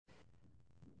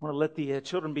I want to let the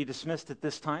children be dismissed at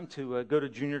this time to go to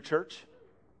junior church.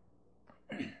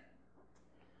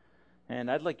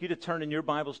 And I'd like you to turn in your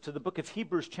Bibles to the book of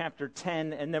Hebrews chapter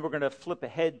 10, and then we're going to flip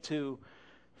ahead to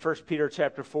 1 Peter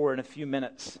chapter 4 in a few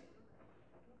minutes.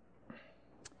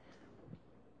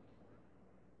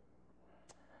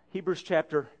 Hebrews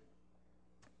chapter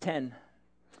 10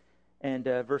 and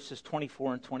verses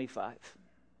 24 and 25.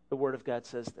 The Word of God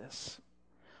says this: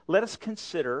 "Let us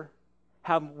consider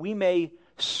how we may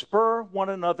spur one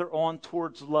another on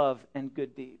towards love and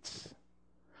good deeds.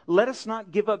 Let us not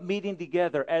give up meeting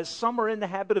together, as some are in the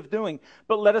habit of doing,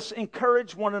 but let us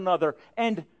encourage one another,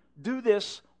 and do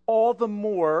this all the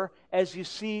more as you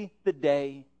see the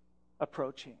day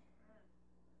approaching."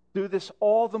 Do this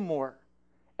all the more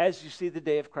as you see the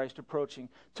day of Christ approaching.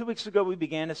 2 weeks ago, we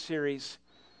began a series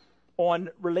on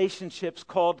relationships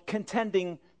called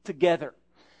Contending Together.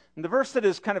 And the verse that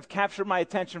has kind of captured my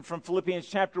attention from Philippians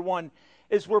chapter 1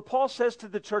 is where Paul says to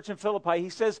the church in Philippi, he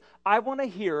says, "I want to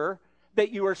hear that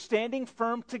you are standing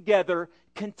firm together,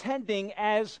 contending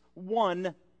as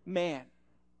one man."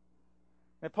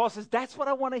 And Paul says, that's what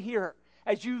I want to hear.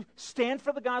 As you stand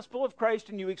for the gospel of Christ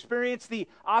and you experience the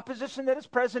opposition that is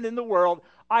present in the world,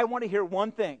 I want to hear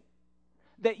one thing.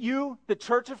 That you, the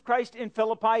Church of Christ in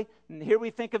Philippi, and here we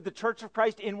think of the Church of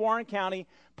Christ in Warren County,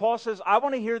 Paul says, I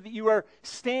want to hear that you are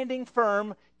standing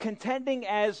firm, contending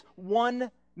as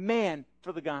one man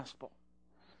for the gospel.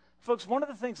 Folks, one of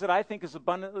the things that I think is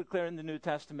abundantly clear in the New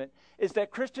Testament is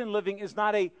that Christian living is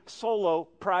not a solo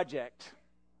project.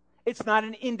 It's not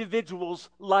an individual's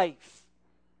life.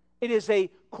 It is a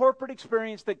corporate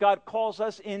experience that God calls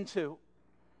us into.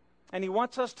 And He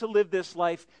wants us to live this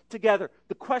life together.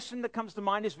 The question that comes to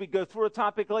mind as we go through a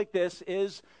topic like this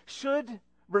is, should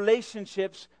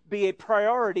relationships be a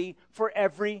priority for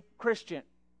every Christian?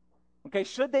 Okay,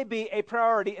 should they be a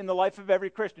priority in the life of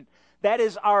every Christian? That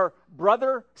is our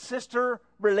brother-sister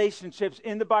relationships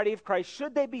in the body of Christ.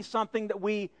 Should they be something that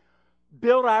we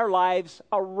build our lives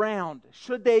around?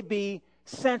 Should they be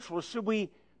central? Should we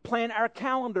plan our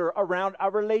calendar around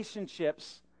our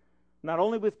relationships, not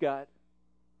only with God,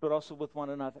 but also with one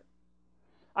another?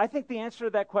 I think the answer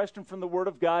to that question from the Word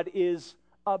of God is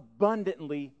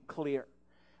abundantly clear.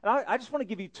 And I just want to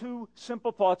give you two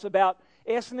simple thoughts about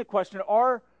asking the question,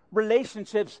 are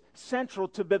relationships central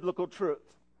to biblical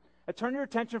truth? I turn your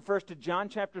attention first to John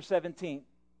chapter 17.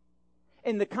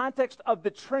 In the context of the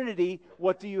Trinity,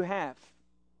 what do you have?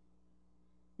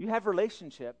 You have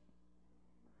relationship.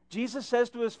 Jesus says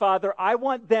to His Father, I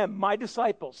want them, my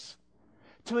disciples,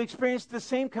 to experience the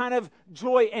same kind of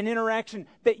joy and interaction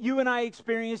that you and I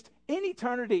experienced in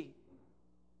eternity.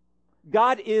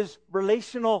 God is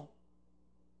relational,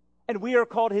 and we are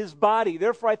called His body.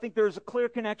 Therefore, I think there is a clear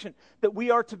connection that we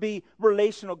are to be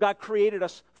relational. God created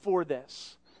us for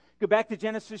this. Go back to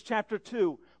Genesis chapter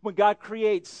 2, when God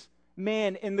creates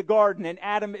man in the garden and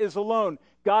Adam is alone.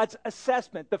 God's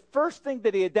assessment, the first thing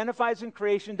that He identifies in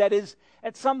creation that is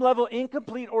at some level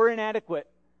incomplete or inadequate,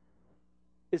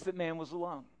 is that man was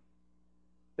alone,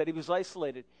 that he was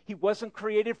isolated. He wasn't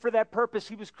created for that purpose.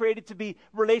 He was created to be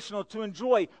relational, to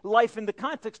enjoy life in the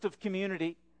context of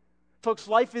community. Folks,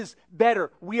 life is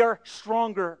better. We are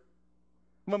stronger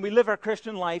when we live our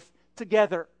Christian life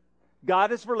together.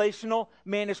 God is relational.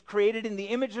 Man is created in the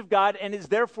image of God and is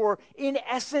therefore, in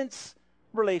essence,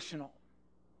 relational.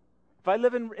 If I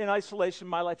live in isolation,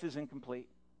 my life is incomplete.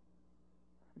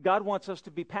 God wants us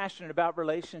to be passionate about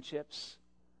relationships.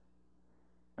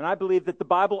 And I believe that the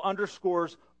Bible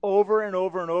underscores over and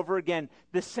over and over again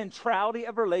the centrality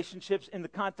of relationships in the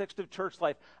context of church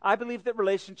life. I believe that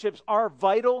relationships are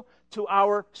vital to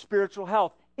our spiritual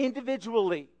health.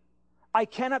 Individually, I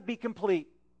cannot be complete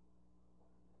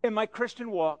in my Christian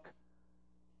walk.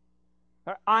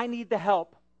 I need the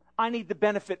help. I need the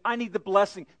benefit. I need the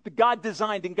blessing, the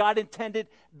God-designed and God-intended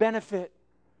benefit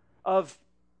of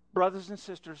brothers and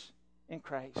sisters in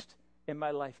Christ in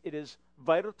my life. It is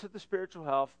vital to the spiritual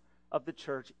health of the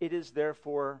church. It is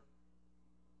therefore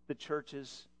the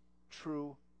church's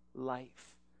true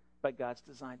life by God's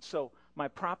design. So my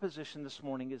proposition this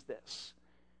morning is this.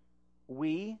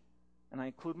 We, and I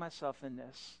include myself in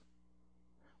this,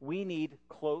 we need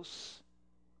close,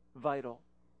 vital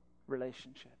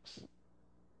relationships.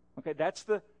 Okay, that's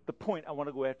the point I want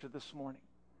to go after this morning.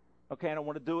 Okay, and I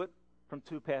want to do it from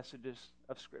two passages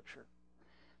of Scripture.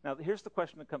 Now, here's the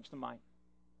question that comes to mind.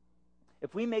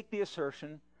 If we make the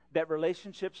assertion that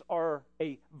relationships are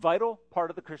a vital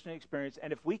part of the Christian experience,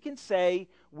 and if we can say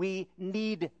we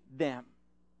need them,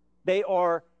 they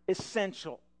are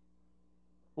essential,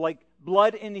 like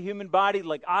blood in the human body,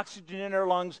 like oxygen in our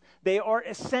lungs, they are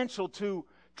essential to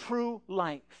true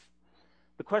life.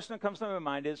 the question that comes to my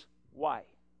mind is, why?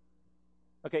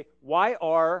 Okay, why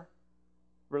are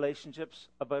relationships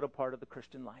a vital part of the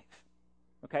Christian life?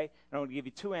 Okay, and I'm going to give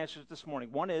you two answers this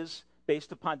morning. One is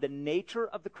based upon the nature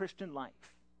of the Christian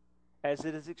life, as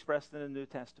it is expressed in the New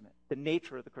Testament, the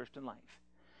nature of the Christian life.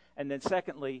 And then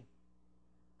secondly,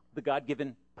 the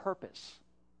God-given purpose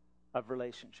of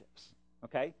relationships.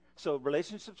 Okay, so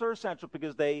relationships are essential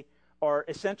because they are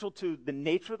essential to the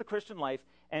nature of the Christian life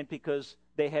and because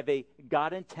they have a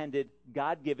God-intended,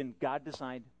 God-given,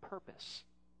 God-designed purpose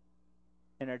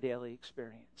in our daily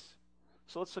experience.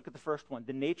 So let's look at the first one,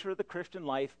 the nature of the Christian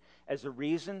life as a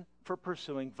reason for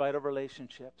pursuing vital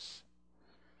relationships.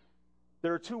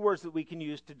 There are two words that we can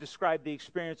use to describe the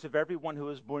experience of everyone who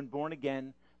is born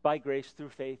again by grace through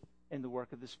faith in the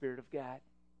work of the Spirit of God.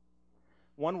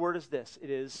 One word is this, it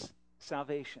is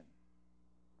salvation.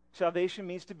 Salvation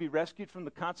means to be rescued from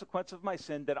the consequence of my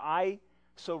sin that I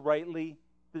so rightly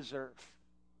deserve.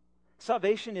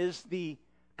 Salvation is the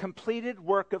completed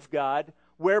work of God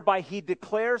whereby He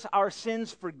declares our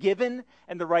sins forgiven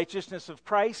and the righteousness of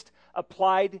Christ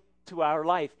applied to our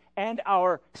life. And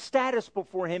our status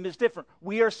before Him is different.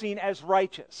 We are seen as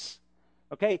righteous.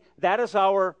 Okay? That is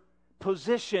our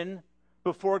position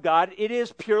before God. It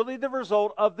is purely the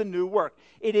result of the new work.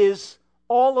 It is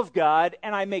all of God,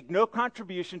 and I make no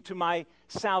contribution to my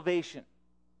salvation.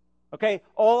 Okay?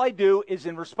 All I do is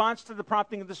in response to the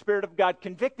prompting of the Spirit of God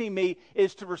convicting me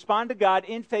is to respond to God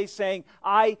in faith saying,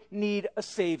 I need a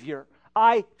Savior.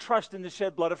 I trust in the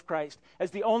shed blood of Christ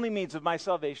as the only means of my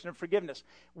salvation and forgiveness.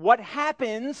 What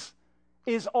happens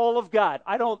is all of God.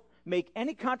 I don't make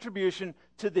any contribution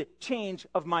to the change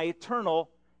of my eternal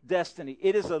destiny.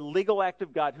 It is a legal act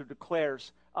of God who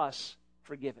declares us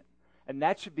forgiven. And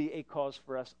that should be a cause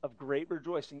for us of great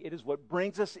rejoicing. It is what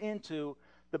brings us into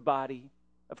the body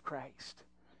of Christ.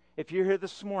 If you're here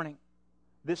this morning,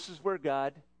 this is where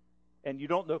God, and you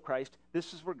don't know Christ,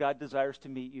 this is where God desires to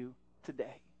meet you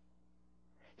today.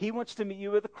 He wants to meet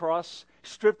you at the cross,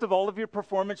 stripped of all of your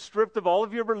performance, stripped of all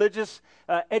of your religious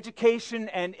education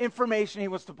and information. He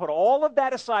wants to put all of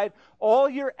that aside, all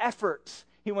your efforts.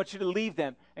 He wants you to leave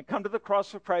them and come to the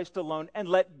cross of Christ alone and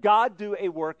let God do a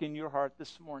work in your heart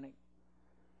this morning.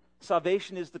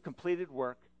 Salvation is the completed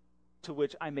work to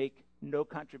which I make no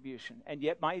contribution, and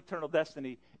yet my eternal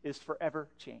destiny is forever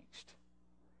changed.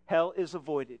 Hell is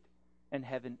avoided, and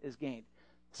heaven is gained.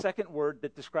 Second word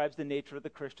that describes the nature of the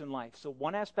Christian life. So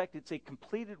one aspect, it's a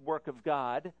completed work of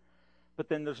God, but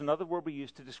then there's another word we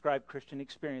use to describe Christian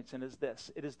experience, and is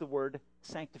this. It is the word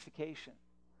sanctification.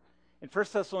 In 1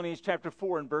 Thessalonians chapter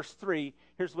 4 and verse 3,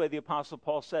 here's the way the Apostle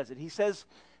Paul says it. He says,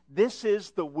 this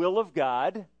is the will of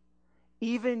God,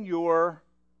 even your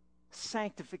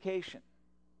sanctification.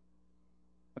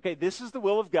 Okay, this is the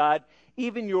will of God,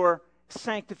 even your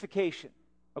sanctification.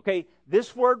 Okay,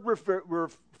 this word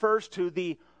refers to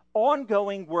the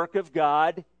ongoing work of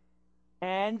God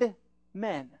and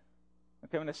men.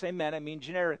 Okay, when I say men, I mean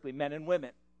generically, men and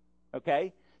women.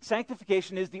 Okay?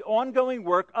 Sanctification is the ongoing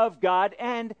work of God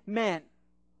and men.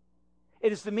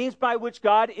 It is the means by which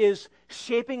God is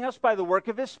shaping us by the work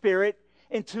of His Spirit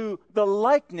into the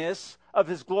likeness of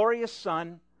His glorious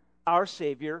Son, our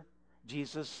Savior,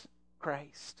 Jesus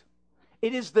Christ.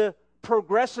 It is the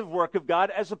progressive work of God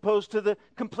as opposed to the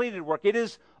completed work. It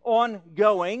is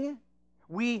ongoing.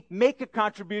 We make a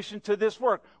contribution to this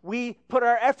work. We put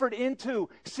our effort into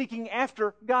seeking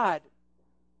after God.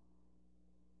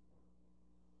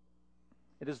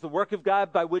 It is the work of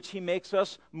God by which He makes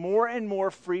us more and more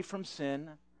free from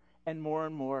sin and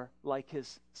more like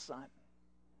His Son.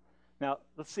 Now,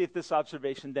 let's see if this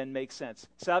observation then makes sense.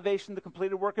 Salvation, the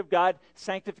completed work of God.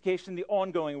 Sanctification, the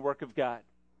ongoing work of God.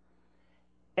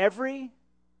 Every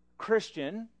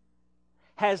Christian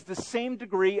has the same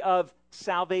degree of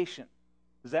salvation.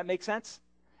 Does that make sense?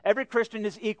 Every Christian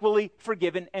is equally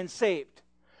forgiven and saved.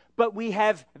 But we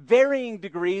have varying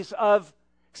degrees of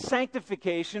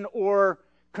sanctification or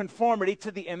conformity to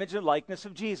the image and likeness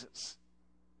of Jesus.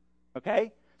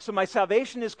 Okay? So my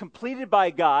salvation is completed by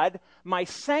God. My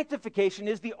sanctification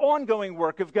is the ongoing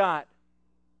work of God.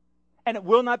 And it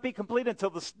will not be complete until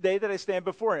the day that I stand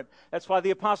before Him. That's why the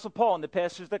Apostle Paul, in the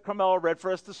passage that Carmelo read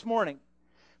for us this morning,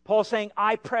 Paul's saying,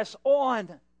 I press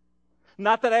on.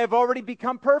 Not that I have already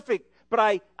become perfect,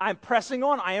 but I'm pressing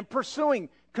on. I am pursuing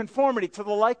conformity to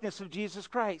the likeness of Jesus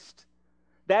Christ.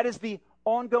 That is the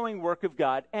ongoing work of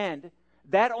God. And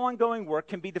that ongoing work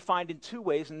can be defined in two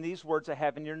ways, and these words I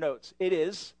have in your notes. It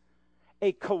is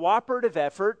a cooperative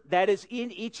effort, that is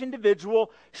in each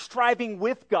individual striving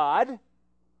with God,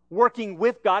 working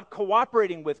with God,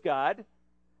 cooperating with God,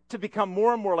 to become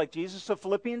more and more like Jesus. So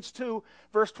Philippians 2,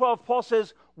 verse 12, Paul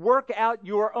says, work out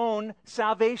your own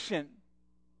salvation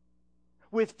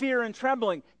with fear and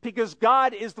trembling, because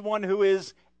God is the one who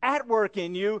is at work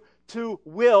in you to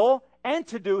will and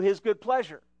to do his good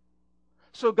pleasure.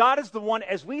 So God is the one,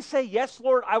 as we say, yes,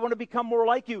 Lord, I want to become more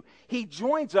like you, he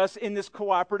joins us in this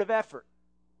cooperative effort.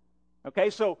 Okay,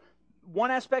 so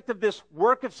one aspect of this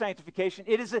work of sanctification,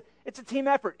 it's a team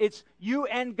effort. It's you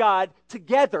and God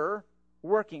together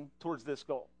working towards this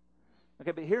goal.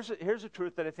 Okay, but here's a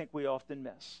truth that I think we often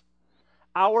miss.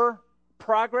 Our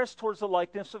progress towards the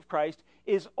likeness of Christ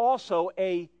is also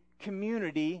a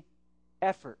community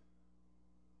effort.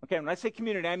 Okay, when I say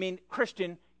community, I mean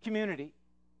Christian community.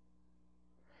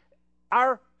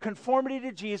 Our conformity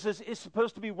to Jesus is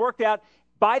supposed to be worked out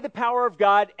by the power of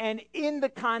God and in the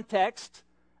context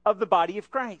of the body of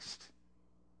Christ.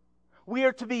 We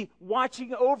are to be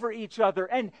watching over each other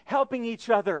and helping each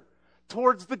other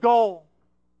towards the goal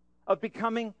of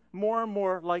becoming more and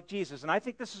more like Jesus. And I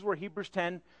think this is where Hebrews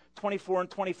 10, 24 and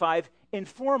 25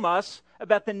 inform us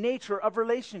about the nature of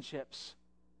relationships.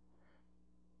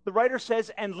 The writer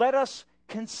says, and let us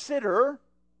consider,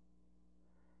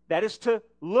 that is to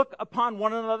look upon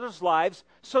one another's lives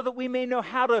so that we may know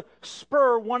how to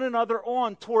spur one another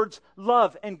on towards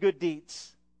love and good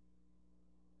deeds.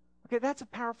 Okay, that's a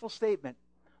powerful statement.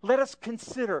 Let us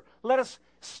consider, let us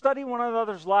study one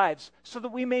another's lives so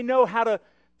that we may know how to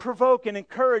provoke and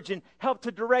encourage and help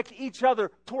to direct each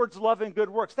other towards love and good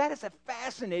works. That is a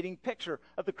fascinating picture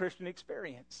of the Christian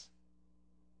experience.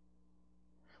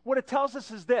 What it tells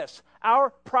us is this: our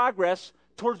progress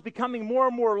towards becoming more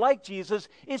and more like Jesus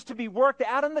is to be worked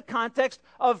out in the context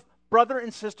of brother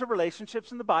and sister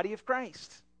relationships in the body of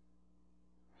Christ.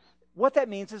 What that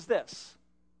means is this: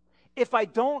 if I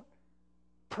don't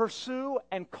pursue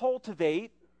and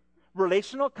cultivate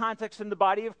relational context in the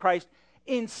body of Christ,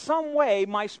 in some way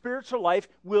my spiritual life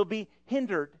will be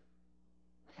hindered.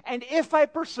 And if I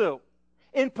pursue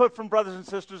input from brothers and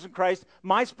sisters in Christ,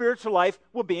 my spiritual life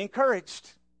will be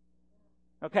encouraged.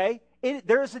 Okay?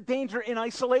 There is a danger in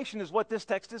isolation, is what this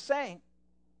text is saying.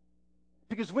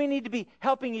 Because we need to be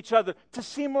helping each other to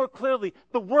see more clearly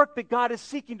the work that God is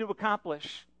seeking to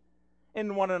accomplish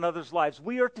in one another's lives.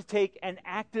 We are to take an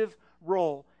active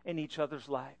role in each other's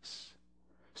lives.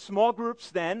 Small groups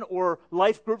then, or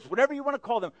life groups, whatever you want to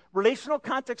call them, relational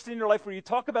context in your life where you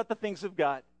talk about the things of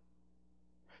God,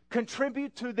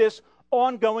 contribute to this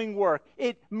ongoing work.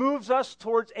 It moves us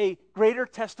towards a greater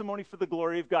testimony for the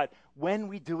glory of God when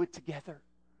we do it together.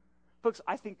 Folks,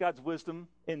 I think God's wisdom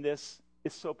in this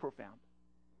is so profound.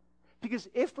 Because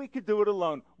if we could do it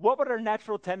alone, what would our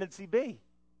natural tendency be?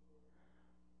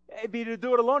 It'd be to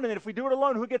do it alone, and then if we do it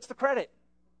alone, who gets the credit?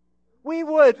 We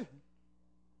would.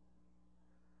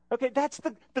 Okay, that's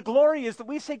the glory, is that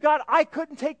we say, God, I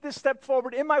couldn't take this step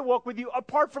forward in my walk with you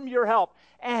apart from your help.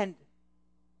 And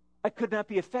I could not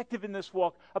be effective in this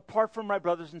walk apart from my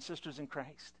brothers and sisters in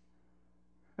Christ.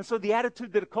 And so the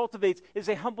attitude that it cultivates is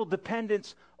a humble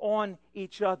dependence on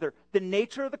each other. The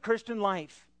nature of the Christian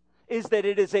life is that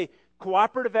it is a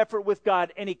cooperative effort with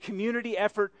God and a community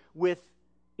effort with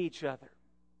each other.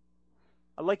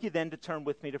 I'd like you then to turn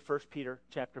with me to 1 Peter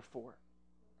chapter 4.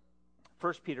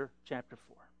 1 Peter chapter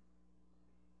 4.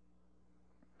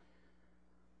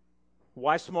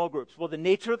 Why small groups? Well, the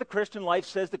nature of the Christian life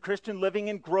says the Christian living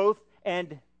in growth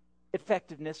and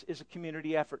effectiveness is a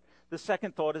community effort. The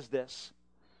second thought is this: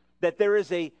 that there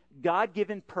is a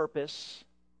God-given purpose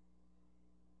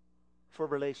for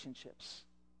relationships.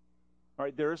 All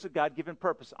right, there is a God-given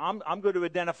purpose. I'm going to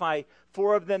identify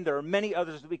 4 of them. There are many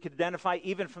others that we could identify,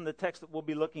 even from the text that we'll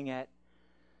be looking at.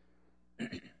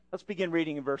 Let's begin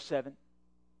reading in verse 7.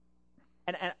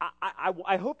 And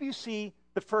I hope you see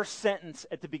the first sentence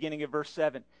at the beginning of verse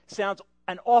 7. Sounds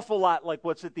an awful lot like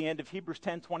what's at the end of Hebrews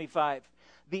 10:25.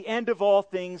 The end of all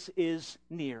things is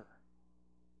near.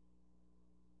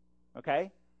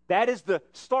 Okay? That is the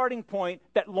starting point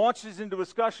that launches into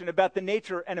discussion about the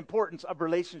nature and importance of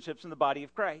relationships in the body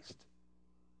of Christ.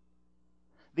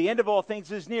 The end of all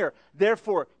things is near.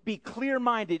 Therefore, be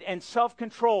clear-minded and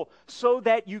self-control so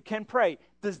that you can pray.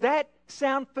 Does that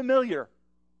sound familiar?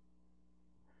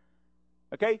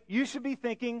 Okay, you should be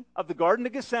thinking of the Garden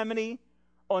of Gethsemane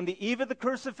on the eve of the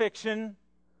crucifixion.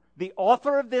 The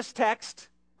author of this text,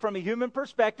 from a human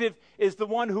perspective, is the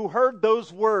one who heard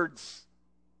those words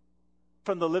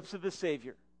from the lips of his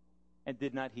Savior and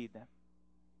did not heed them.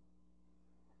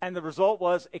 And the result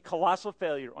was a colossal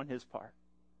failure on his part.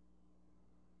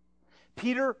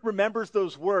 Peter remembers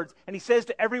those words, and he says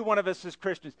to every one of us as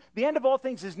Christians, the end of all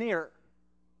things is near.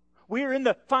 We are in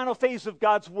the final phase of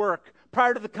God's work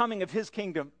prior to the coming of his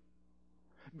kingdom.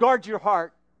 Guard your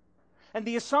heart. And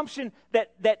the assumption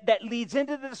that leads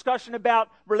into the discussion about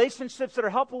relationships that are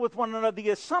helpful with one another, the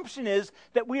assumption is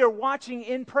that we are watching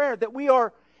in prayer, that we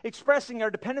are expressing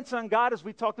our dependence on God, as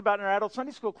we talked about in our adult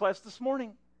Sunday school class this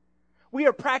morning. We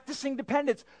are practicing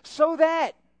dependence so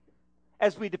that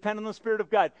as we depend on the Spirit of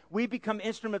God, we become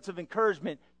instruments of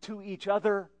encouragement to each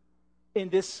other in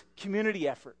this community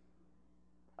effort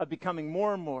of becoming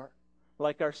more and more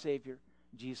like our Savior,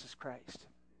 Jesus Christ.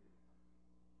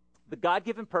 The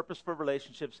God-given purpose for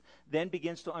relationships then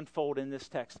begins to unfold in this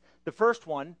text. The first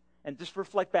one, and just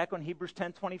reflect back on Hebrews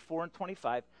 10, 24 and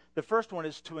 25, the first one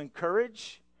is to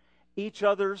encourage each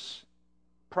other's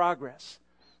progress.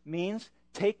 Means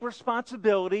take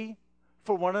responsibility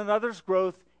for one another's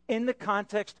growth in the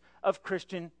context of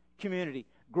Christian community.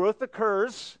 Growth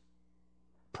occurs,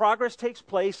 progress takes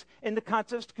place in the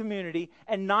context of community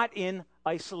and not in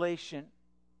isolation.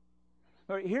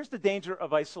 All right, here's the danger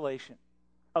of isolation,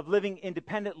 of living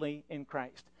independently in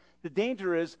Christ. The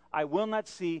danger is I will not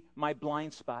see my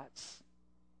blind spots.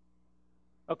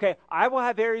 Okay, I will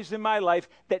have areas in my life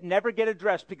that never get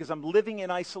addressed because I'm living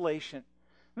in isolation.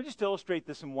 Let me just illustrate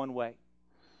this in one way.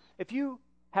 If you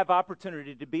have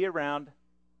opportunity to be around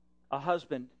a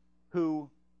husband who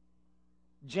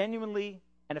genuinely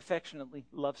and affectionately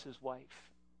loves his wife,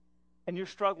 and you're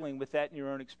struggling with that in your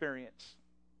own experience,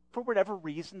 for whatever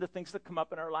reason, the things that come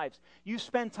up in our lives, you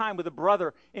spend time with a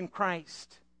brother in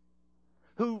Christ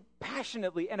who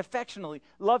passionately and affectionately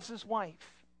loves his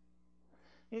wife.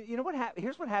 You know what?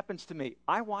 Here's what happens to me.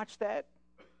 I watch that.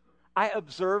 I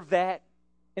observe that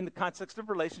in the context of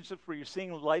relationships where you're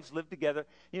seeing lives live together.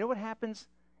 You know what happens?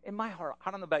 In my heart,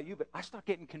 I don't know about you, but I start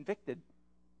getting convicted.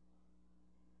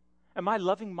 Am I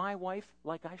loving my wife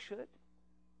like I should?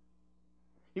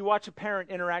 You watch a parent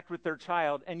interact with their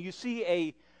child, and you see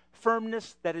a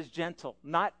firmness that is gentle,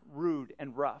 not rude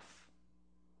and rough.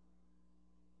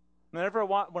 Whenever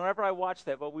I watch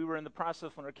that, while we were in the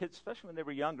process when our kids, especially when they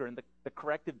were younger, in the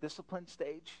corrective discipline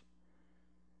stage,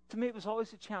 to me it was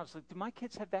always a challenge. Like, do my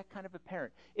kids have that kind of a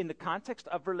parent? In the context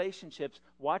of relationships,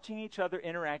 watching each other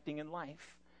interacting in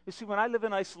life. You see, when I live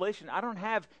in isolation, I don't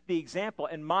have the example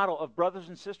and model of brothers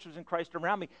and sisters in Christ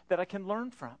around me that I can learn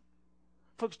from.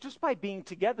 Folks, just by being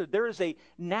together, there is a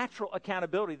natural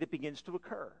accountability that begins to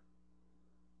occur.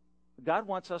 God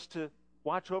wants us to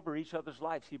watch over each other's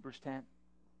lives, Hebrews 10.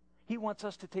 He wants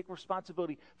us to take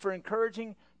responsibility for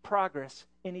encouraging progress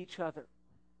in each other.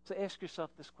 So ask yourself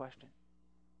this question.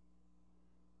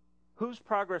 Whose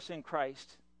progress in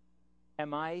Christ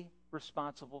am I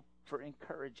responsible for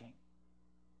encouraging?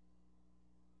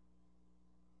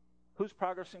 Whose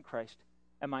progress in Christ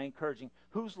am I encouraging?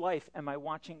 Whose life am I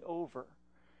watching over?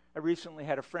 I recently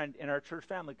had a friend in our church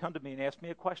family come to me and ask me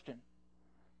a question.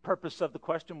 Purpose of the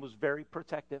question was very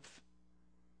protective.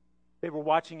 They were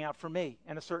watching out for me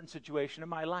in a certain situation in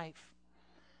my life.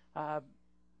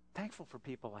 Thankful for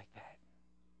people like that,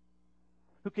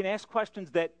 who can ask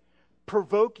questions that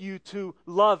provoke you to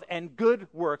love and good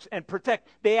works and protect.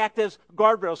 They act as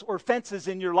guardrails or fences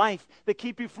in your life that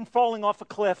keep you from falling off a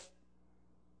cliff.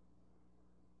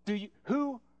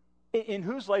 In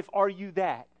whose life are you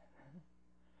that?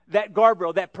 That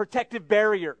guardrail, that protective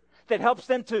barrier that helps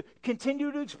them to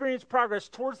continue to experience progress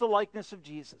towards the likeness of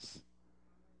Jesus.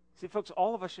 See, folks,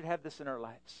 all of us should have this in our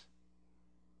lives.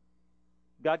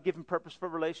 God-given purpose for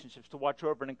relationships, to watch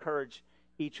over and encourage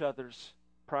each other's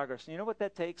progress. And you know what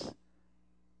that takes?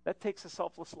 That takes a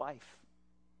selfless life.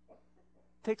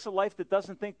 It takes a life that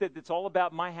doesn't think that it's all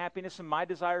about my happiness and my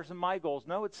desires and my goals.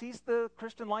 No, it sees the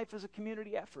Christian life as a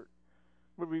community effort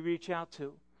where we reach out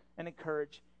to and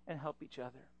encourage and help each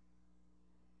other.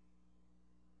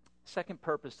 Second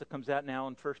purpose that comes out now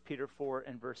in 1 Peter 4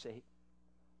 and verse 8.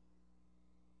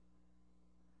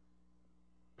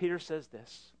 Peter says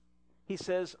this. He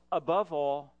says, above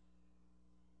all,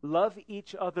 love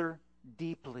each other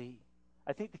deeply.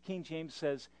 I think the King James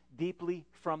says, deeply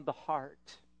from the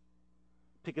heart.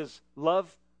 Because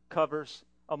love covers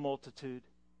a multitude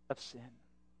of sin.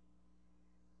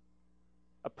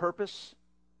 A purpose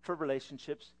for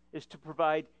relationships is to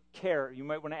provide care. You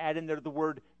might want to add in there the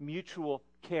word mutual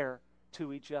care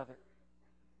to each other.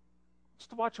 It's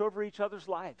to watch over each other's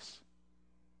lives.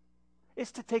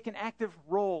 It's to take an active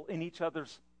role in each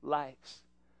other's lives.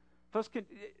 Folks, can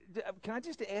I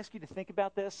just ask you to think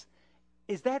about this?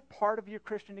 Is that part of your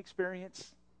Christian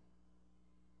experience?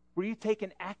 Where you take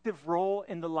an active role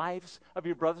in the lives of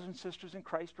your brothers and sisters in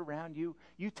Christ around you?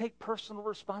 You take personal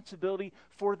responsibility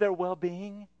for their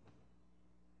well-being?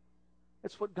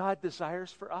 That's what God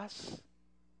desires for us.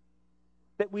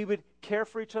 That we would care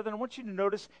for each other. And I want you to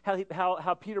notice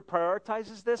how Peter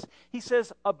prioritizes this. He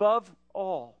says, above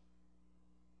all.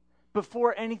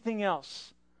 before anything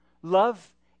else,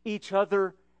 love each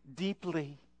other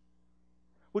deeply.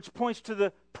 Which points to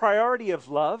the priority of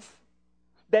love,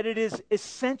 that it is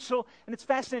essential. And it's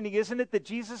fascinating, isn't it, that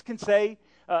Jesus can say,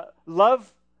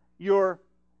 love your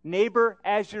neighbor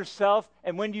as yourself,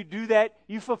 and when you do that,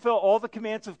 you fulfill all the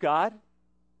commands of God?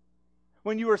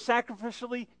 When you are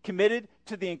sacrificially committed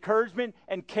to the encouragement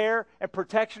and care and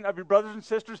protection of your brothers and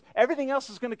sisters, everything else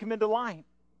is going to come into line.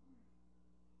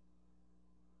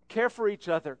 Care for each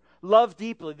other. Love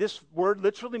deeply. This word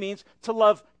literally means to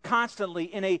love constantly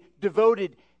in a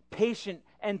devoted, patient,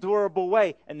 and durable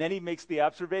way. And then he makes the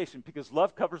observation, because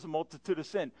love covers a multitude of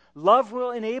sin. Love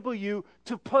will enable you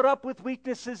to put up with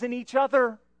weaknesses in each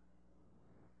other.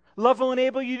 Love will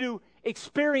enable you to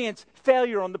experience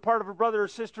failure on the part of a brother or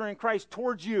sister in Christ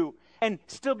towards you and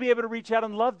still be able to reach out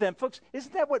and love them. Folks,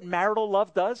 isn't that what marital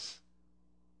love does?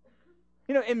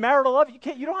 You know, in marital love,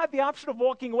 you don't have the option of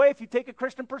walking away if you take a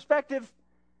Christian perspective.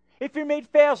 If your mate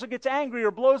fails or gets angry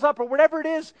or blows up or whatever it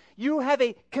is, you have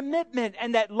a commitment,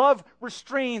 and that love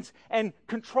restrains and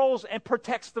controls and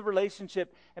protects the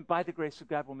relationship, and by the grace of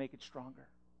God will make it stronger.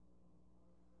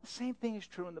 The same thing is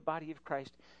true in the body of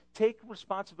Christ. Take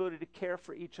responsibility to care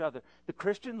for each other. The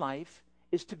Christian life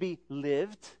is to be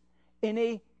lived in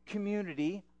a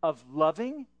community of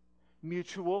loving,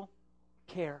 mutual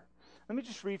care. Let me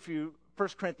just read for you 1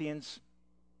 Corinthians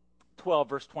 12,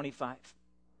 verse 25.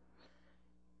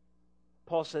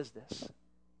 Paul says this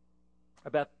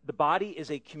about the body is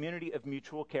a community of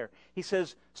mutual care. He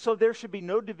says, so there should be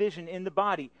no division in the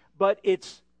body, but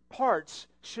its parts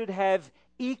should have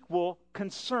equal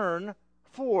concern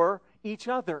for each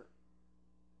other.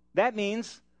 That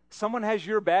means someone has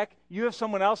your back, you have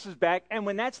someone else's back, and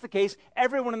when that's the case,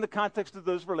 everyone in the context of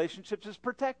those relationships is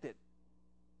protected.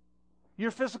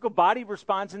 Your physical body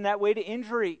responds in that way to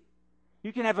injury.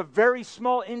 You can have a very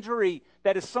small injury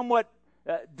that is somewhat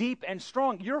deep and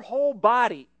strong. Your whole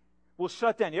body will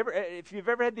shut down. If you've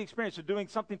ever had the experience of doing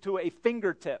something to a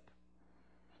fingertip,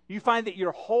 you find that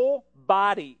your whole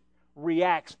body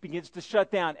reacts, begins to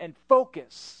shut down and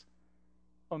focus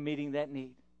on meeting that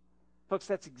need. Folks,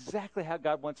 that's exactly how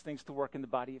God wants things to work in the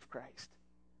body of Christ.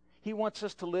 He wants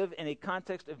us to live in a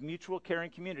context of mutual caring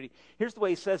community. Here's the way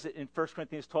he says it in 1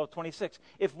 Corinthians 12:26.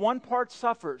 If one part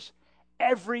suffers,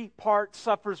 every part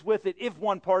suffers with it. If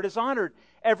one part is honored,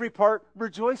 every part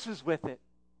rejoices with it.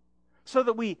 So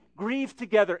that we grieve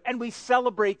together and we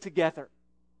celebrate together.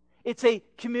 It's a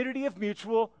community of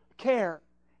mutual care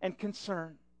and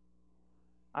concern.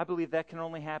 I believe that can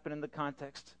only happen in the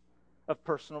context of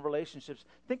personal relationships.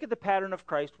 Think of the pattern of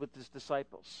Christ with his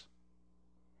disciples.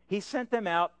 He sent them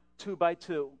out 2 by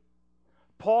 2.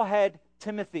 Paul had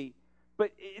Timothy.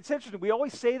 But it's interesting, we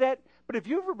always say that, but have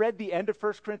you ever read the end of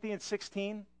 1 Corinthians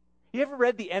 16? You ever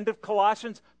read the end of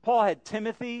Colossians? Paul had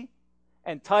Timothy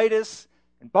and Titus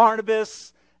and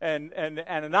Barnabas and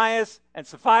Ananias and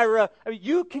Sapphira. I mean,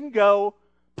 you can go,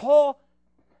 Paul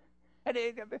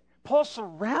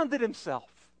surrounded himself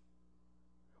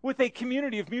with a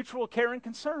community of mutual care and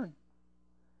concern.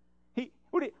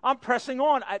 I'm pressing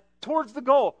on towards the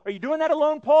goal. Are you doing that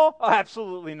alone, Paul? Oh,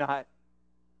 absolutely not.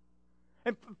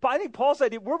 And I think Paul's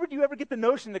idea, where would you ever get the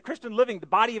notion that Christian living, the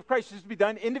body of Christ, is to be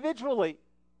done individually?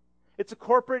 It's a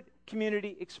corporate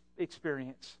community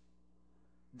experience.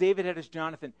 David had his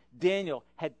Jonathan. Daniel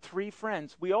had 3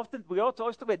 friends. We always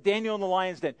talk about Daniel in the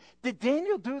lion's den. Did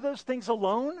Daniel do those things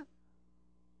alone?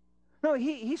 No,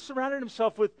 he surrounded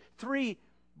himself with 3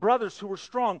 brothers who were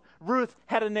strong. Ruth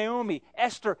had a Naomi.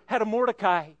 Esther had a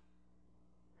Mordecai.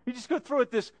 You just go through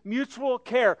it, this mutual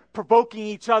care, provoking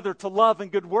each other to love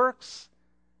and good works.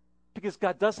 Because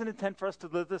God doesn't intend for us to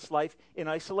live this life in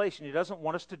isolation. He doesn't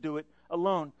want us to do it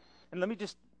alone. And let me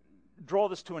just draw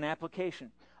this to an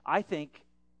application. I think,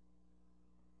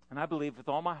 and I believe with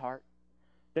all my heart,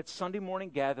 that Sunday morning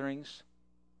gatherings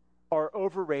are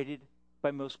overrated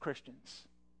by most Christians.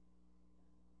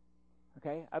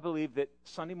 Okay? I believe that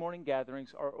Sunday morning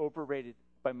gatherings are overrated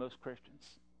by most Christians.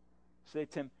 Say,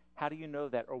 Tim, how do you know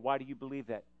that, or why do you believe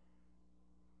that?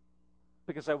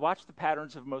 Because I watch the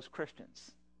patterns of most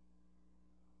Christians.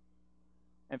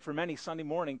 And for many, Sunday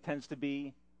morning tends to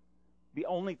be the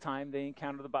only time they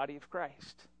encounter the body of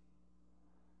Christ.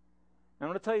 Now, I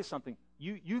want to tell you something.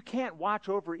 You can't watch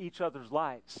over each other's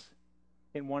lives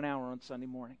in 1 hour on Sunday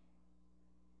morning.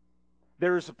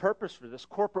 There is a purpose for this,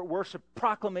 corporate worship,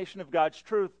 proclamation of God's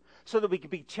truth, so that we can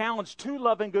be challenged to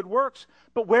love and good works.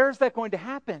 But where is that going to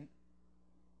happen?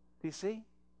 Do you see?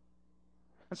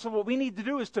 And so what we need to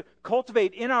do is to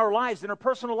cultivate in our lives, in our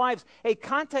personal lives, a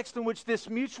context in which this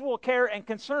mutual care and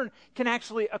concern can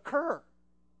actually occur.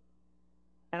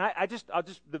 And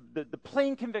the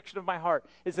plain conviction of my heart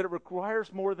is that it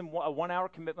requires more than a 1-hour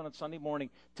commitment on Sunday morning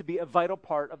to be a vital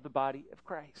part of the body of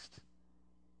Christ.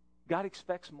 God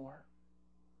expects more.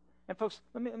 And folks,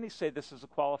 let me say this as a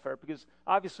qualifier, because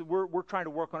obviously we're trying to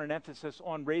work on an emphasis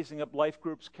on raising up life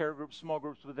groups, care groups, small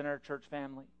groups within our church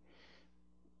family.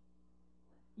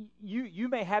 You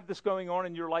may have this going on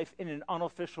in your life in an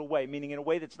unofficial way, meaning in a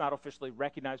way that's not officially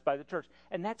recognized by the church,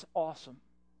 and that's awesome.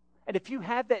 And if you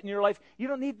have that in your life, you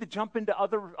don't need to jump into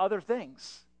other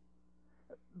things.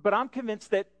 But I'm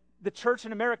convinced that the church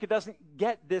in America doesn't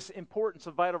get this importance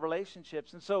of vital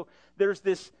relationships, and so there's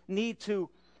this need to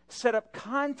set up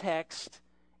context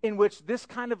in which this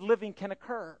kind of living can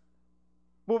occur,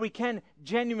 where we can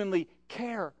genuinely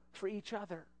care for each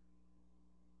other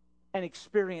and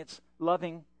experience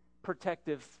loving,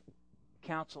 protective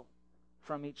counsel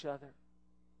from each other.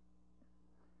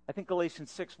 I think Galatians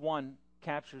 6:1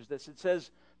 captures this. It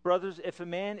says, "Brothers, if a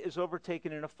man is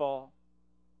overtaken in a fall,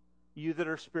 you that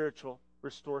are spiritual,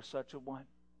 restore such a one.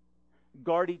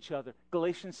 Guard each other."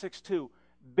 Galatians 6:2,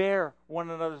 "Bear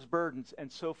one another's burdens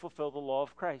and so fulfill the law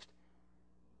of Christ."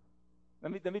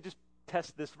 Let me just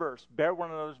test this verse. Bear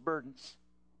one another's burdens.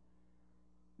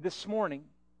 This morning,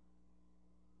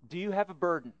 do you have a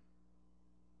burden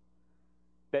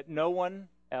that no one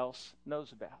else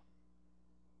knows about?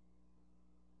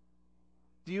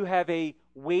 Do you have a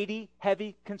weighty,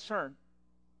 heavy concern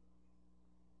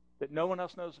that no one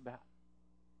else knows about?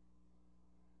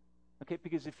 Okay,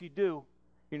 because if you do,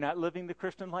 you're not living the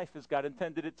Christian life as God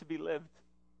intended it to be lived.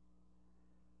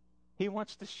 He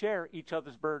wants to share each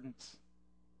other's burdens.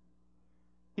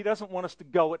 He doesn't want us to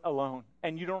go it alone,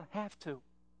 and you don't have to.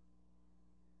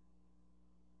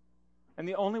 And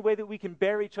the only way that we can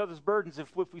bear each other's burdens is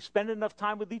if we spend enough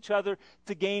time with each other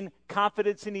to gain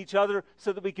confidence in each other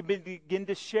so that we can begin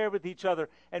to share with each other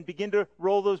and begin to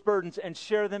roll those burdens and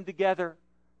share them together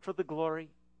for the glory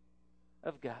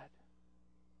of God.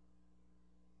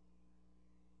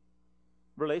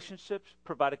 Relationships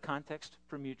provide a context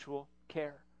for mutual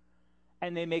care,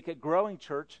 and they make a growing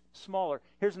church smaller.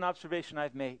 Here's an observation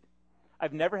I've made.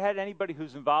 I've never had anybody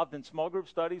who's involved in small group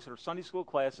studies or Sunday school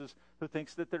classes who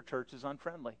thinks that their church is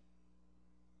unfriendly.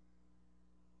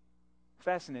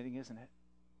 Fascinating, isn't it?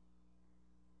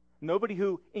 Nobody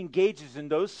who engages in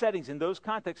those settings, in those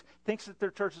contexts, thinks that their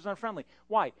church is unfriendly.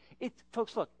 Why?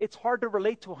 Folks, look, it's hard to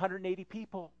relate to 180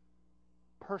 people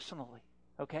personally,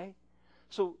 okay?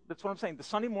 So that's what I'm saying. The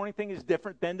Sunday morning thing is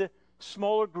different than the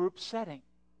smaller group setting.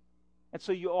 And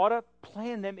so you ought to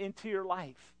plan them into your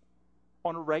life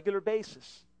on a regular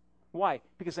basis. Why?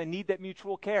 Because I need that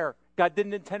mutual care. God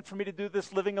didn't intend for me to do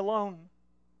this living alone.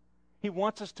 He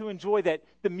wants us to enjoy that,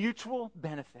 the mutual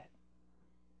benefit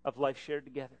of life shared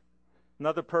together.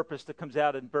 Another purpose that comes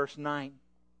out in verse 9.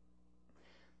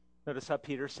 Notice how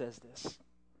Peter says this.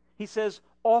 He says,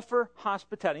 offer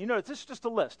hospitality. You notice this is just a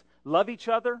list. Love each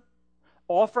other.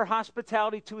 Offer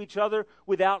hospitality to each other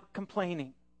without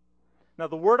complaining. Now,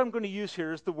 the word I'm going to use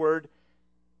here is the word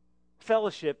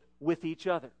fellowship with each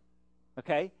other.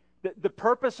 Okay? The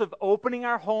purpose of opening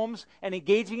our homes and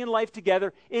engaging in life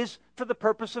together is for the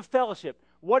purpose of fellowship.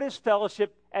 What is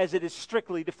fellowship as it is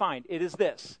strictly defined? It is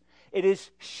this. It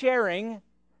is sharing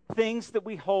things that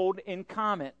we hold in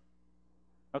common.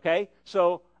 Okay?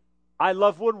 So, I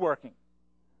love woodworking.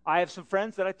 I have some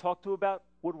friends that I talk to about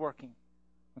woodworking.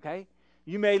 Okay?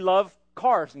 You may love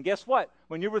cars, and guess what?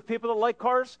 When you're with people that like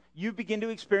cars, you begin to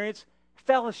experience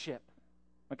fellowship.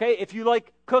 Okay? If you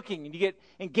like cooking and you get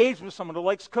engaged with someone who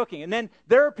likes cooking, and then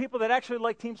there are people that actually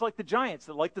like teams like the Giants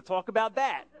that like to talk about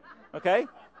that. Okay?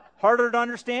 Harder to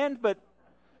understand, but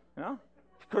you know,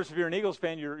 of course, if you're an Eagles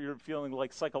fan, you're feeling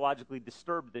like psychologically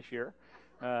disturbed this year.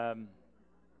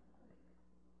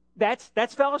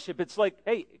 That's fellowship. It's like,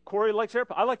 hey, Corey likes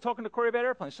airplanes. I like talking to Corey about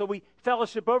airplanes, so we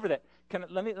fellowship over that.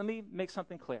 Let me make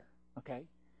something clear, okay?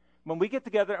 When we get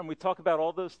together and we talk about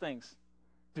all those things,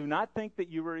 do not think that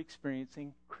you are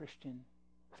experiencing Christian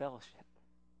fellowship,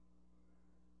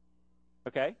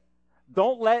 okay?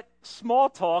 Don't let small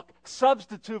talk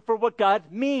substitute for what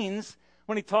God means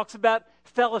when he talks about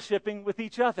fellowshipping with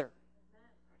each other.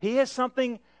 He has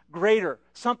something greater,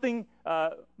 something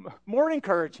more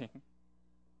encouraging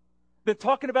than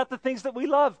talking about the things that we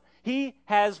love. He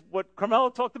has what Carmelo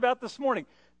talked about this morning,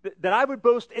 that I would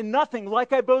boast in nothing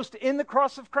like I boast in the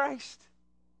cross of Christ.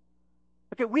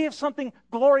 Okay, we have something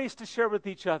glorious to share with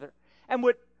each other. And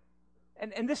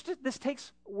this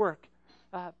takes work.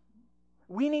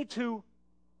 We need to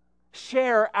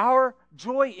share our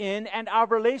joy in and our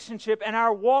relationship and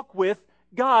our walk with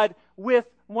God with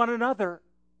one another.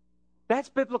 That's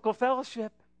biblical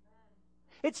fellowship.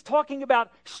 It's talking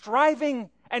about striving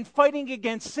and fighting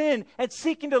against sin and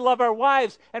seeking to love our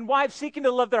wives and wives seeking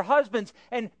to love their husbands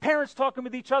and parents talking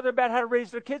with each other about how to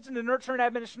raise their kids in the nurture and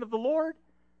admonition of the Lord.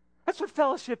 That's what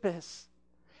fellowship is.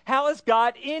 How is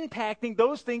God impacting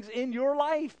those things in your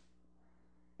life?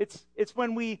 It's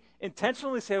when we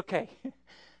intentionally say, okay,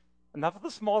 enough of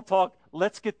the small talk.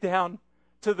 Let's get down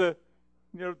to the,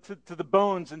 to the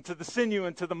bones and to the sinew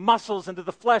and to the muscles and to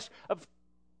the flesh of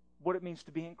what it means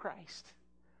to be in Christ.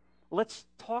 Let's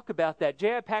talk about that.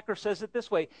 J.I. Packer says it this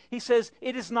way. He says,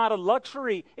 it is not a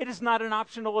luxury. It is not an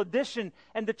optional addition.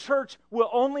 And the church will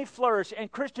only flourish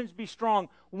and Christians be strong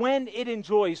when it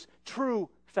enjoys true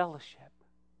fellowship.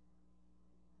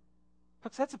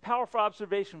 Folks, that's a powerful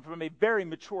observation from a very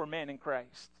mature man in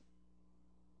Christ.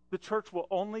 The church will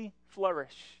only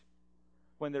flourish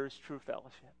when there is true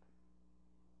fellowship.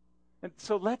 And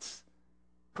so let's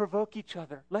provoke each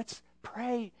other. Let's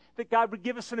pray that God would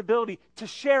give us an ability to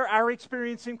share our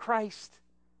experience in Christ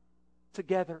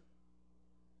together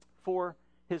for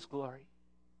His glory.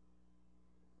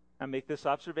 I make this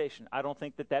observation. I don't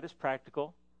think that is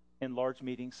practical in large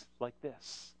meetings like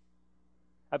this.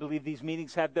 I believe these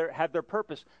meetings have their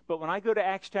purpose. But when I go to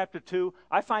Acts chapter 2,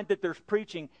 I find that there's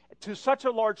preaching to such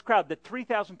a large crowd that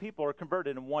 3,000 people are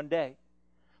converted in one day.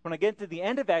 When I get to the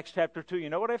end of Acts chapter 2, you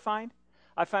know what I find?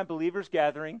 I find believers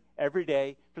gathering every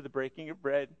day for the breaking of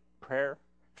bread, prayer,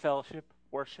 fellowship,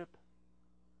 worship,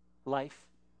 life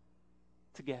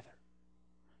together.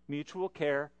 Mutual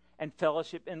care and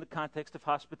fellowship in the context of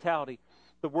hospitality.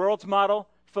 The world's model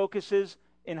focuses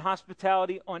in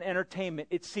hospitality on entertainment.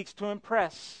 It seeks to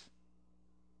impress.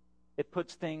 It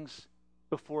puts things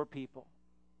before people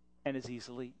and is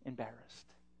easily embarrassed.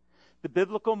 The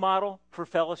biblical model for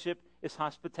fellowship is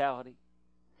hospitality.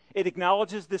 It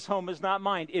acknowledges this home is not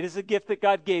mine. It is a gift that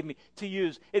God gave me to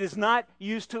use. It is not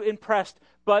used to impress,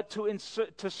 but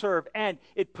to serve. And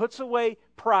it puts away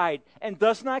pride and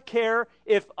does not care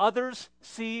if others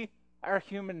see our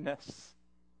humanness.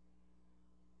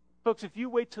 Folks, if you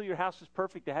wait till your house is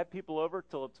perfect to have people over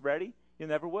till it's ready, you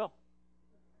never will.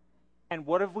 And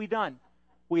what have we done?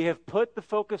 We have put the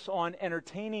focus on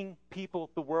entertaining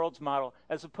people, the world's model,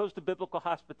 as opposed to biblical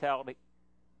hospitality,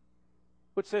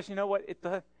 which says, you know what?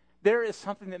 There is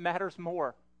something that matters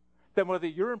more than whether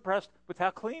you're impressed with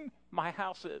how clean my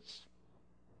house is.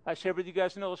 I shared with you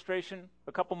guys an illustration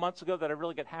a couple months ago that I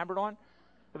really got hammered on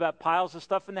about piles of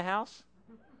stuff in the house.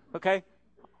 Okay?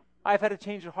 I've had a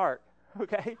change of heart.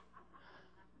 Okay?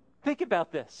 Think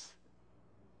about this.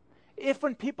 If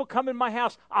when people come in my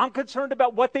house, I'm concerned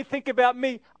about what they think about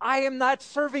me, I am not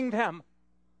serving them.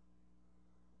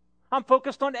 I'm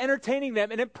focused on entertaining them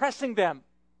and impressing them.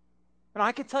 And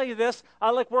I can tell you this,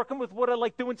 I like working with wood, I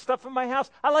like doing stuff in my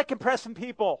house, I like impressing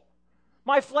people.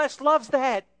 My flesh loves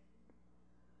that.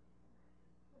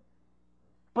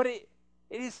 But it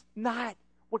is not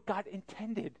what God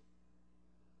intended.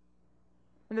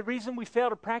 And the reason we fail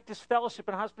to practice fellowship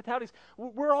and hospitality is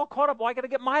we're all caught up. Well, I got to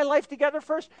get my life together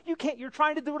first. You can't. You're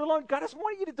trying to do it alone. God doesn't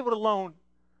want you to do it alone.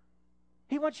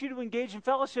 He wants you to engage in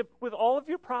fellowship with all of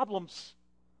your problems.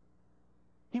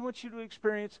 He wants you to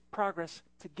experience progress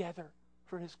together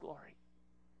for His glory.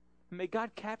 And may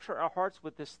God capture our hearts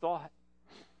with this thought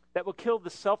that will kill the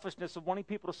selfishness of wanting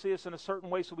people to see us in a certain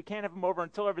way so we can't have them over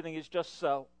until everything is just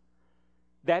so.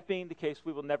 That being the case,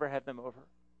 we will never have them over.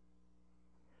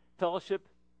 Fellowship,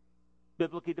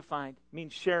 biblically defined,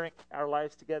 means sharing our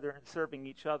lives together and serving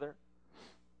each other.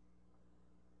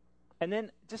 And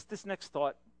then just this next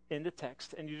thought in the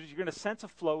text, and you're going to sense a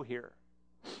flow here.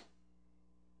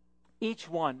 Each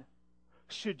one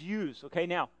should use, okay,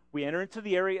 now we enter into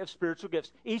the area of spiritual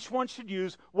gifts. Each one should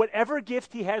use whatever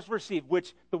gift he has received,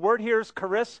 which the word here is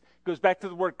charis, goes back to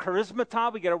the word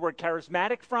charismata. We get our word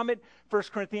charismatic from it, 1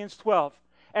 Corinthians 12.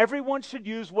 Everyone should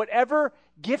use whatever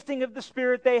gifting of the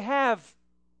Spirit they have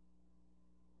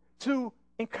to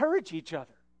encourage each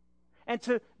other and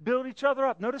to build each other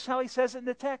up. Notice how he says it in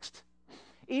the text.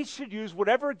 Each should use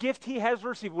whatever gift he has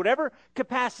received, whatever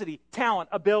capacity, talent,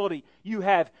 ability you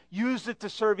have, use it to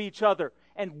serve each other.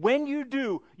 And when you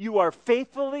do, you are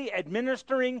faithfully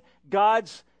administering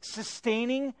God's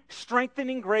sustaining,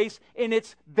 strengthening grace in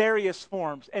its various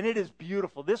forms. And it is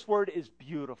beautiful. This word is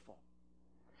beautiful.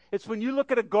 It's when you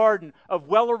look at a garden of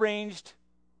well-arranged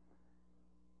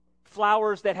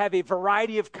flowers that have a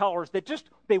variety of colors that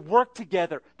they work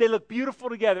together. They look beautiful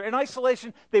together. In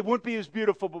isolation, they wouldn't be as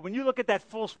beautiful, but when you look at that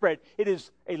full spread, it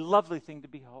is a lovely thing to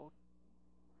behold.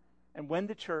 And when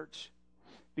the church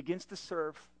begins to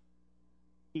serve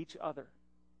each other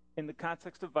in the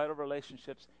context of vital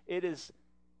relationships,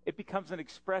 it becomes an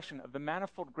expression of the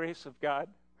manifold grace of God.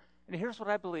 And here's what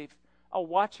I believe. A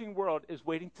watching world is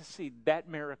waiting to see that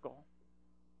miracle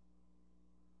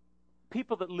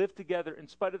People that live together in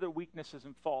spite of their weaknesses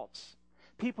and faults.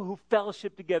 People who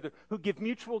fellowship together, who give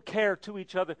mutual care to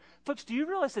each other. Folks, do you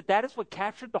realize that that is what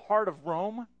captured the heart of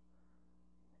Rome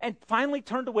and finally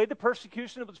turned away the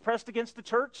persecution that was pressed against the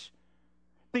church?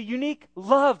 The unique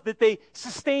love that they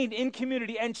sustained in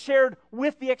community and shared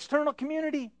with the external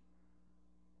community.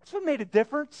 That's what made a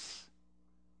difference.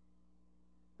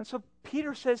 And so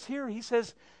Peter says here, he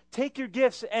says, take your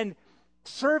gifts and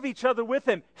serve each other with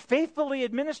them, faithfully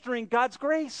administering God's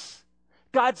grace,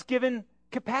 God's given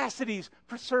capacities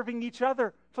for serving each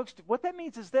other. Folks, what that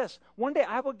means is this. One day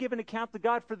I will give an account to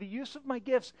God for the use of my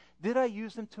gifts. Did I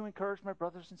use them to encourage my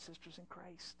brothers and sisters in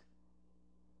Christ?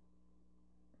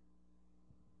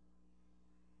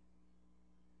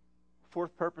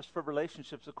 Fourth purpose for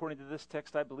relationships, according to this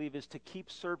text, I believe, is to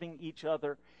keep serving each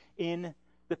other in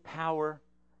the power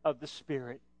of the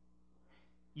Spirit,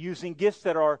 using gifts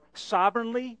that are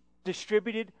sovereignly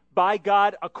distributed by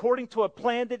God according to a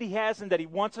plan that He has and that He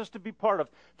wants us to be part of.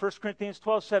 1 Corinthians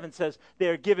 12:7 says they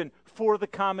are given for the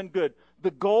common good.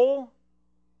 The goal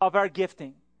of our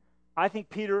gifting, I think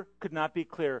Peter could not be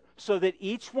clearer, so that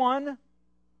each one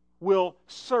will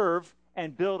serve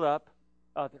and build up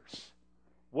others.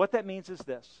 What that means is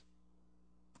this.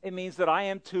 It means that I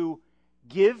am to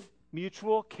give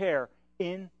mutual care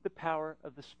in the power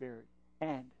of the Spirit,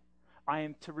 and I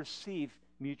am to receive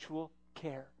mutual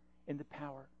care in the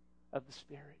power of the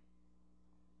Spirit.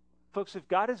 Folks, if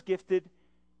God has gifted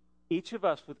each of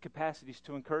us with capacities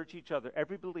to encourage each other,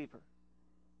 every believer,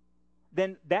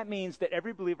 then that means that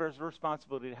every believer has a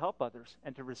responsibility to help others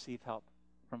and to receive help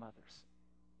from others.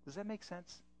 Does that make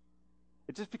sense?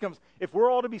 It just becomes, if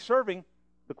we're all to be serving,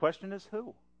 the question is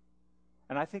who?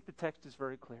 And I think the text is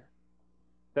very clear,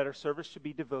 that our service should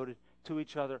be devoted to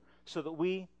each other so that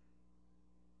we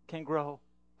can grow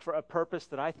for a purpose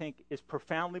that I think is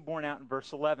profoundly borne out in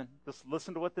verse 11. Just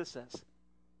listen to what this says.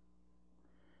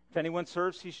 If anyone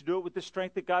serves, he should do it with the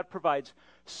strength that God provides,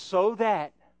 so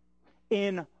that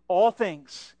in all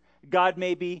things God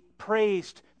may be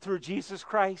praised through Jesus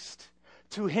Christ.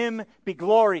 To Him be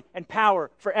glory and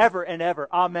power forever and ever.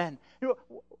 Amen. You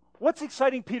know, what's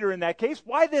exciting Peter in that case?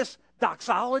 Why this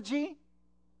doxology?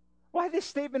 Why this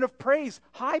statement of praise,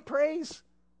 high praise?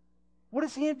 What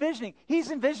is he envisioning?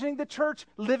 He's envisioning the church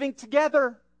living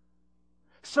together,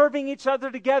 serving each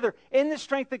other together in the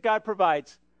strength that God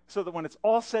provides, so that when it's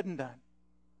all said and done,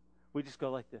 we just go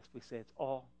like this. We say it's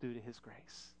all due to His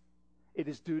grace. It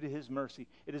is due to His mercy.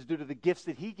 It is due to the gifts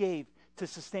that He gave to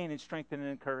sustain and strengthen and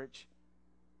encourage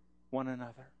one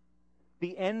another.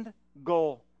 The end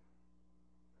goal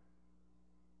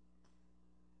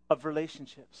of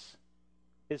relationships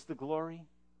is the glory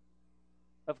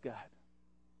of God.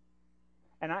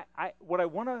 And what I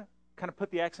want to kind of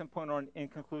put the accent point on in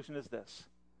conclusion is this.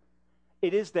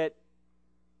 It is that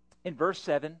in verse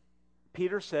 7,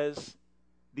 Peter says,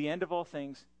 the end of all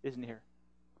things is near.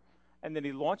 And then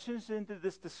he launches into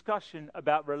this discussion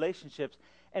about relationships.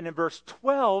 And in verse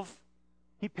 12,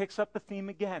 he picks up the theme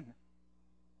again.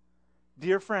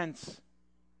 Dear friends,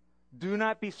 do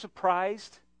not be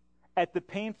surprised at the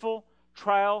painful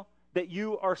trial that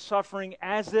you are suffering,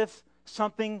 as if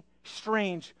something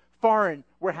strange, foreign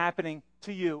were happening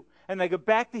to you. And I go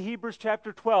back to Hebrews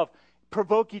chapter 12.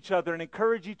 Provoke each other and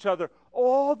encourage each other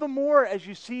all the more as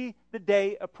you see the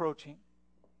day approaching.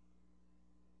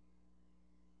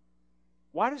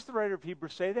 Why does the writer of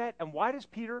Hebrews say that? And why does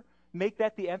Peter make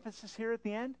that the emphasis here at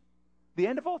the end? The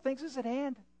end of all things is at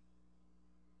hand.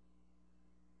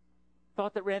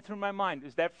 Thought that ran through my mind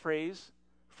is that phrase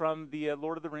from the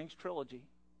Lord of the Rings trilogy.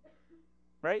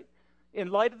 Right? In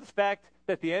light of the fact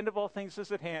that the end of all things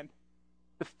is at hand,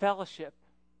 the fellowship,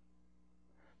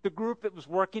 the group that was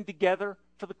working together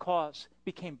for the cause,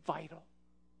 became vital.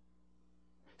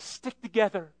 Stick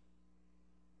together.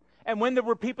 And when there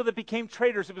were people that became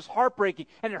traitors, it was heartbreaking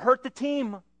and it hurt the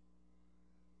team.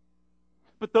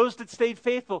 But those that stayed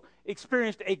faithful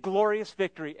experienced a glorious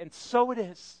victory, and so it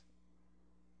is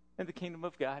in the kingdom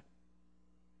of God.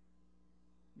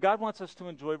 God wants us to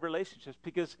enjoy relationships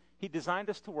because He designed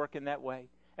us to work in that way.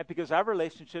 And because our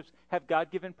relationships have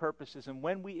God-given purposes, and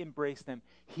when we embrace them,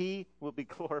 He will be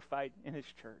glorified in His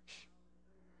church.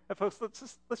 And folks,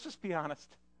 let's just be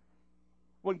honest.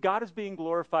 When God is being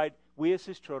glorified, we as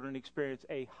His children experience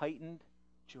a heightened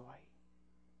joy.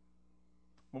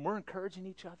 When we're encouraging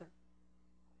each other,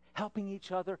 helping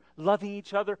each other, loving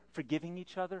each other, forgiving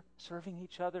each other, serving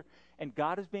each other, and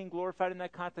God is being glorified in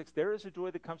that context, there is a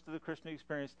joy that comes to the Christian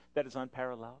experience that is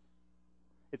unparalleled.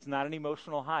 It's not an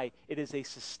emotional high. It is a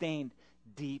sustained,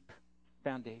 deep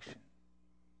foundation.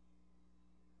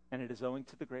 And it is owing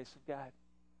to the grace of God.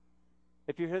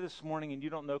 If you're here this morning and you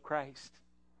don't know Christ,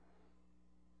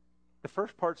 The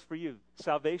first part's for you.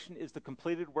 Salvation is the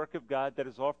completed work of God that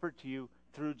is offered to you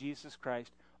through Jesus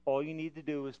Christ. All you need to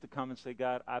do is to come and say,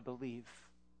 God, I believe.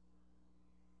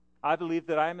 I believe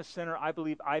that I am a sinner. I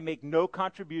believe I make no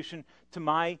contribution to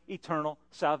my eternal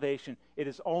salvation. It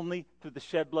is only through the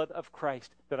shed blood of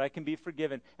Christ that I can be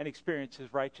forgiven and experience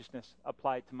his righteousness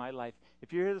applied to my life.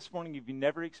 If you're here this morning, if you've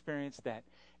never experienced that,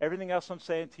 everything else I'm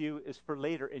saying to you is for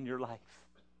later in your life.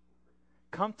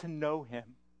 Come to know him.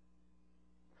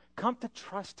 Come to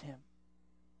trust him.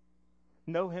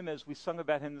 Know him as we sung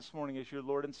about him this morning as your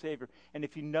Lord and Savior. And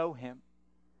if you know him,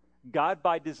 God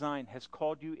by design has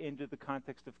called you into the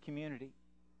context of community.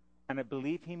 And I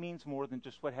believe he means more than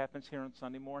just what happens here on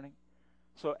Sunday morning.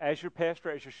 So as your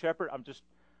pastor, as your shepherd,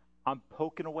 I'm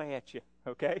poking away at you,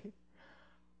 okay?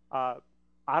 I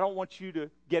don't want you to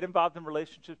get involved in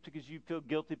relationships because you feel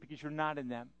guilty because you're not in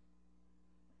them.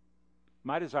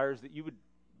 My desire is that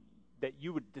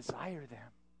you would desire them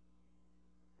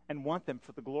and want them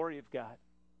for the glory of God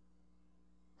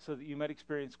so that you might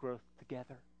experience growth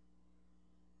together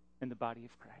in the body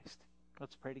of Christ.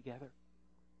 Let's pray together.